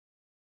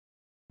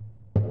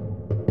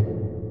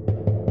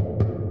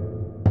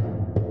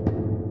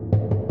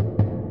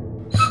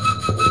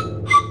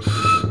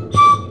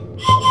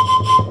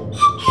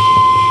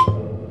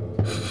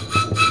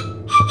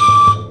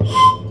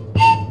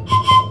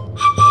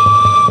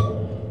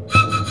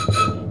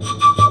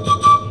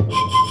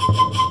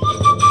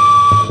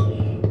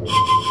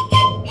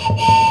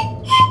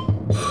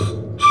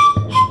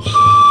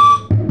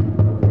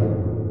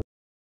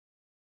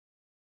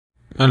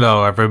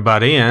Hello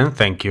everybody and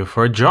thank you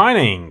for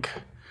joining.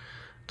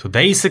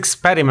 Today's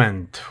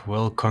experiment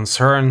will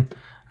concern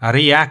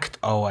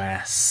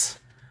ReactOS,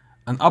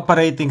 an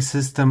operating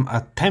system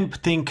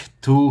attempting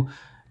to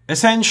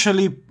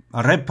essentially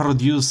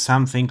reproduce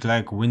something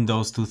like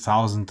Windows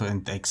 2000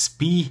 and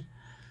XP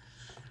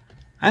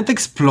and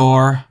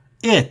explore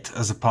it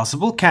as a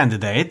possible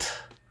candidate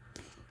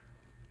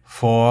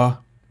for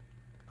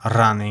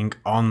running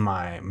on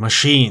my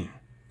machine.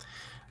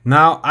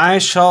 Now I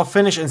shall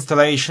finish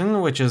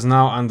installation, which is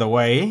now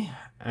underway,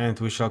 and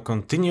we shall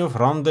continue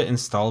from the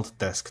installed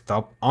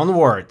desktop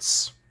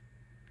onwards.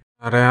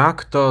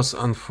 ReactOS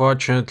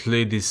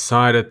unfortunately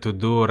decided to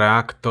do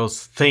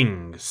ReactOS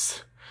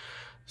things.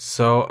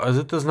 So as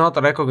it does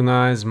not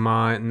recognize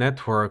my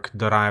network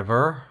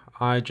driver,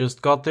 I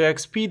just got the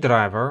XP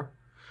driver,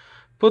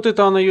 put it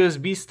on a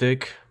USB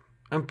stick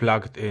and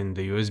plugged in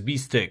the USB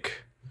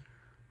stick.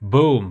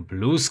 Boom,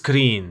 blue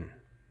screen.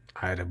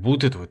 I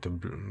rebooted with the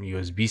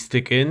USB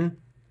stick in,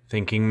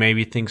 thinking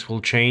maybe things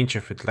will change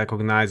if it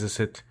recognizes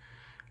it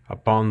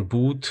upon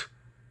boot.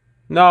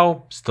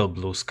 No, still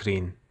blue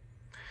screen.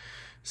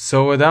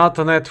 So without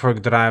a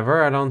network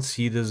driver, I don't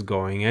see this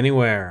going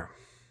anywhere.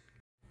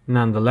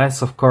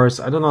 Nonetheless, of course,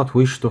 I do not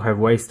wish to have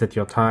wasted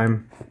your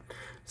time.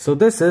 So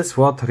this is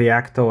what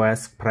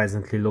ReactOS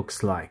presently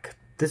looks like.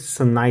 This is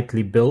a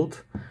nightly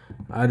build.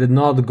 I did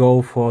not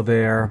go for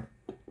their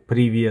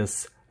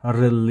previous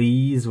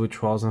release,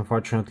 which was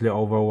unfortunately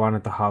over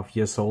 1.5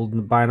 years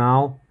old by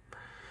now,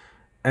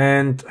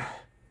 and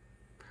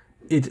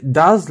it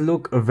does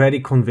look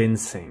very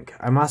convincing.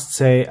 I must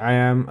say I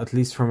am, at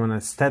least from an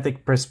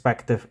aesthetic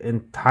perspective,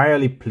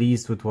 entirely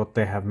pleased with what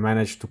they have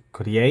managed to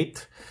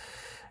create,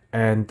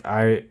 and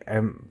I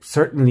am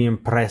certainly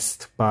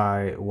impressed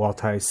by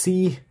what I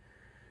see.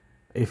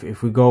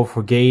 If we go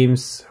for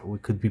games, we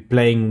could be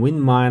playing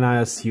Windmine, I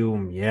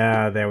assume.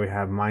 Yeah, there we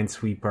have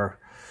Minesweeper.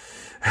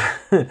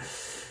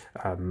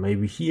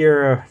 Maybe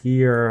here,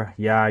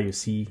 yeah, you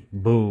see,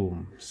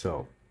 boom.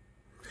 So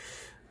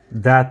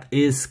that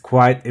is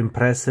quite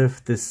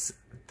impressive. This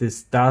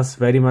does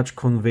very much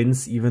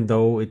convince, even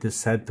though it is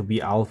said to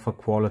be alpha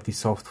quality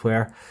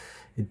software.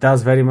 It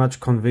does very much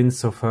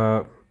convince of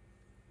a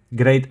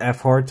great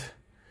effort.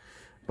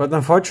 But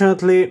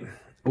unfortunately,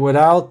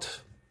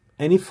 without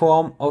any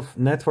form of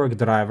network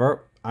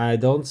driver, I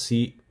don't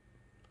see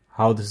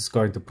how this is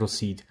going to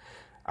proceed.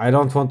 I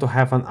don't want to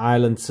have an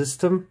island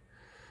system.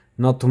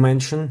 Not to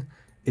mention,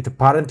 it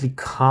apparently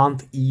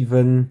can't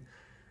even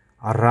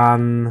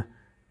run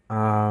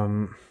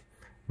my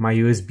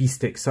USB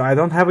stick. So I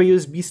don't have a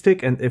USB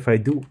stick, and if I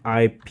do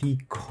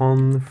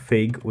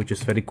ipconfig, which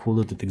is very cool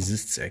that it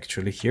exists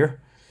actually here,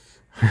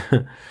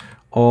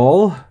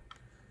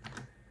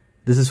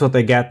 this is what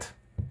I get.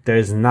 There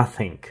is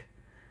nothing.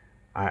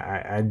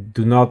 I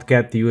do not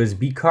get the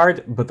USB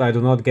card, but I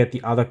do not get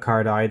the other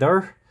card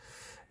either.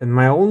 And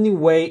my only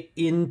way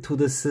into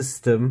the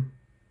system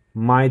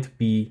might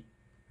be,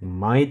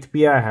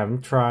 I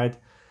haven't tried,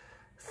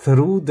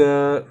 through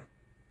the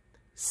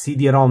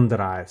CD-ROM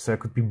drive. So I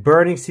could be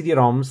burning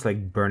CD-ROMs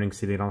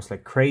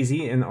like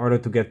crazy in order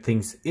to get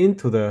things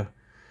into the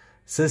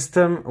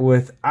system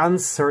with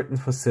uncertain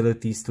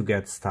facilities to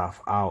get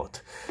stuff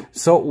out.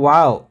 So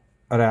while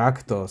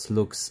ReactOS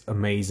looks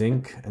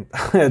amazing, and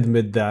I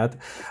admit that,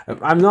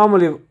 I'm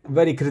normally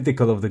very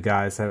critical of the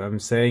guys. I'm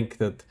saying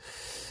that,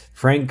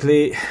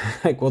 frankly,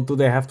 like, what do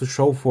they have to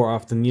show for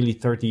after nearly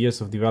 30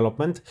 years of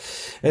development?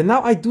 And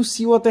now I do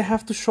see what they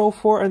have to show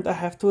for, and I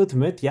have to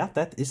admit, yeah,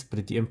 that is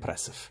pretty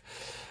impressive.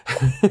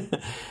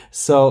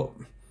 So,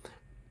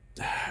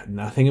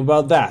 nothing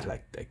about that.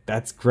 Like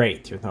that's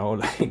great, you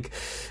know.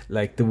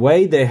 Like the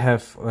way they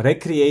have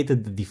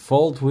recreated the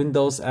default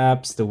Windows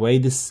apps, the way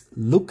this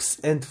looks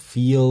and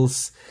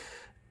feels,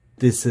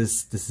 this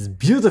is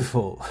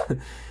beautiful.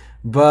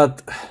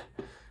 But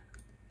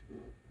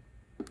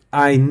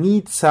I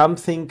need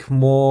something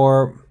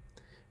more,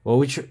 well,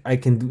 which I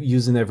can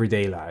use in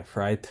everyday life,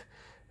 right?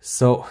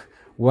 So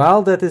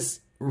while that is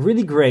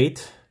really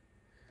great,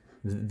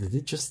 did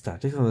it just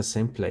start it on the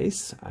same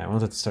place? I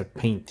wanted to start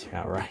Paint,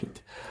 yeah,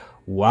 right.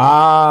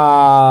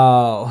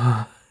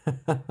 Wow.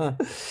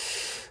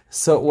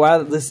 So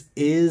while this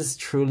is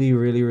truly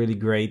really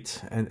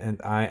great,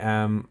 and I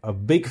am a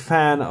big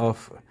fan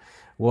of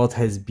what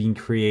has been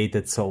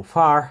created so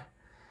far,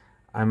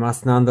 I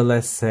must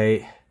nonetheless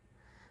say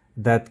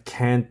that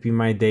can't be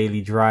my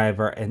daily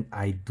driver, and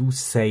I do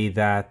say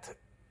that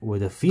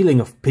with a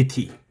feeling of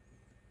pity.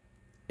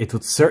 It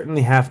would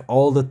certainly have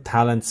all the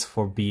talents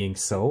for being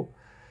so.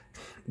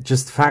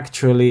 Just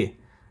factually,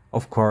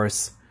 of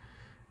course,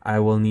 I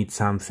will need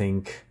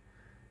something,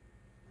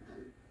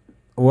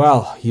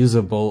 well,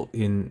 usable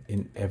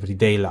in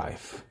everyday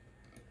life.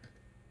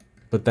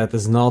 But that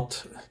is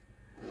not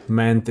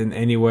meant in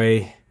any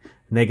way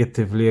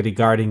negatively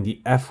regarding the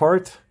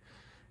effort.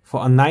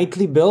 For a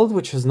nightly build,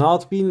 which has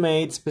not been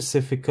made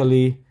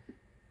specifically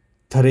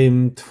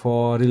trimmed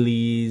for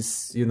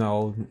release, you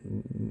know,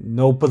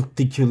 no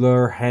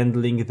particular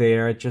handling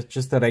there,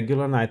 just a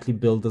regular nightly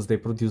build as they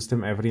produce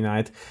them every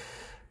night.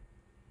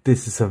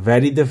 this is a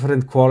very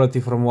different quality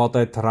from what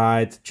I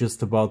tried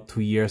just about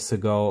 2 years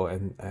ago,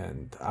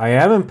 and I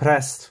am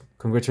impressed.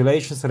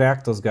 Congratulations,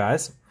 ReactOS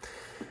guys.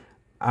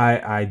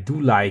 I do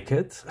like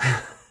it.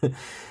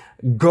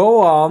 Go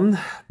on,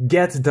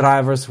 get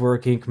drivers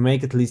working,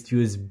 make at least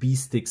USB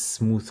sticks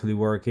smoothly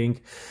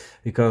working,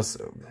 because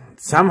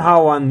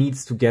somehow one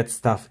needs to get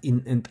stuff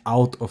in and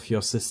out of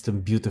your system,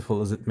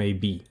 beautiful as it may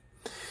be.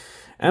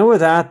 And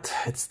with that,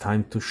 it's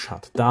time to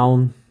shut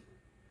down.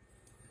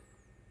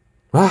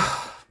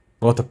 Ah,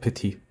 what a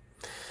pity.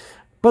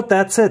 But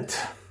that's it.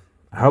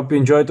 I hope you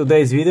enjoyed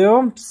today's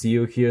video. See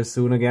you here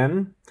soon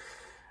again.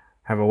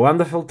 Have a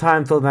wonderful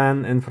time till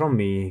then, and from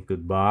me,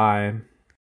 goodbye.